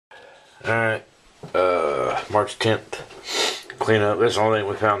Alright, March 10th. Clean up. That's the only thing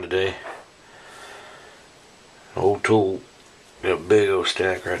we found today. Old tool. Got a big old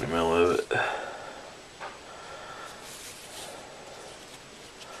stack right in the middle of it.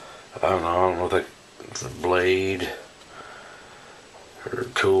 I don't know if it's a blade or a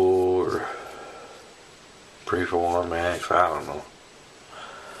tool or 3-for-1 max. I don't know.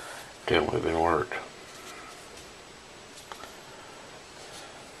 Definitely been worked.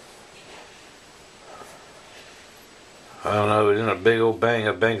 I don't know, it was in a big old bank.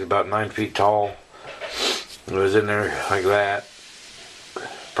 That bank's about 9 feet tall. It was in there like that.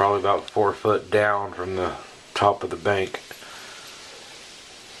 Probably about 4 foot down from the top of the bank.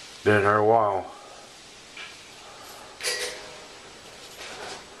 Been in there a while.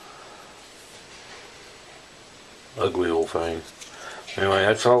 Ugly old thing. Anyway,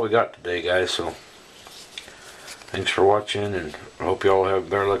 that's all we got today, guys. So, thanks for watching, and I hope y'all have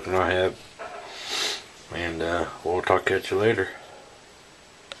better luck than I have. And we'll talk at you later.